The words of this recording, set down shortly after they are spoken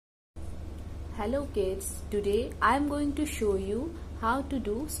Hello kids, today I am going to show you how to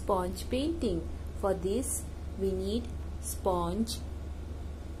do sponge painting. For this we need sponge,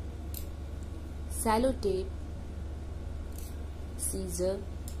 sellotape, scissor,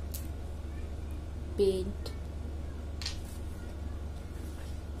 paint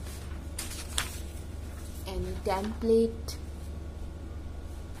and template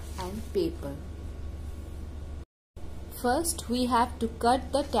and paper. First we have to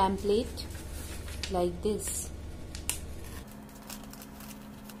cut the template like this.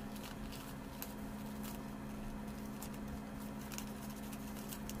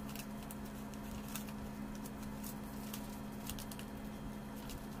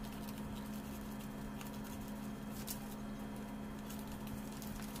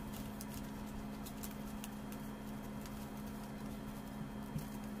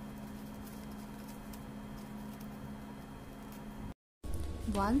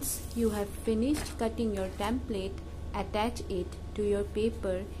 Once you have finished cutting your template, attach it to your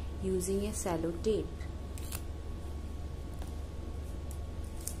paper using a sellotape.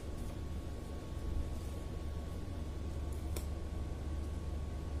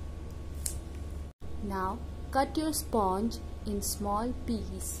 Now cut your sponge in small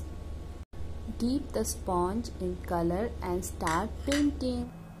pieces. Dip the sponge in color and start painting.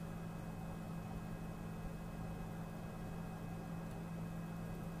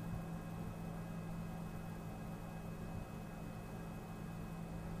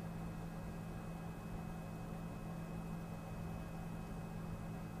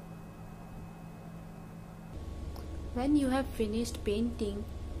 When you have finished painting,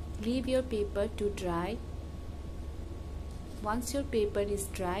 leave your paper to dry. Once your paper is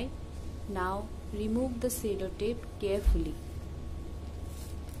dry, now remove the sellotape carefully.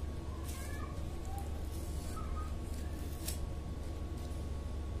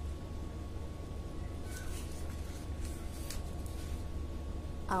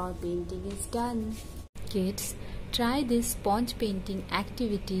 Our painting is done. Kids, try this sponge painting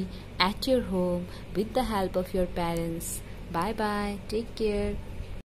activity at your home with the help of your parents. Bye bye. Take care.